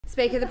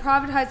Speaker, the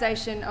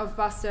privatisation of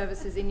bus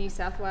services in New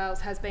South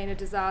Wales has been a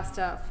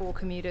disaster for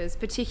commuters,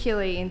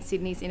 particularly in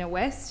Sydney's inner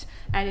west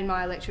and in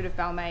my electorate of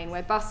Balmain,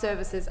 where bus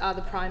services are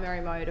the primary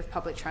mode of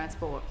public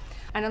transport.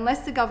 And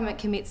unless the government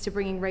commits to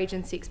bringing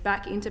Region 6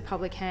 back into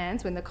public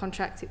hands when the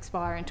contracts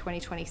expire in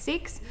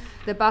 2026,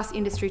 the bus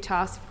industry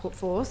task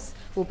force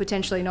will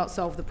potentially not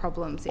solve the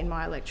problems in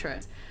my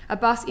electorate. A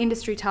bus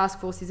industry task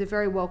force is a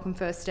very welcome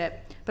first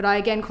step, but I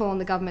again call on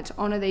the government to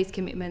honour these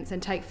commitments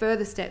and take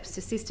further steps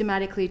to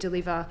systematically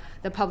deliver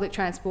the public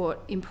transport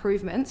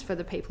improvements for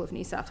the people of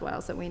New South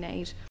Wales that we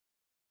need.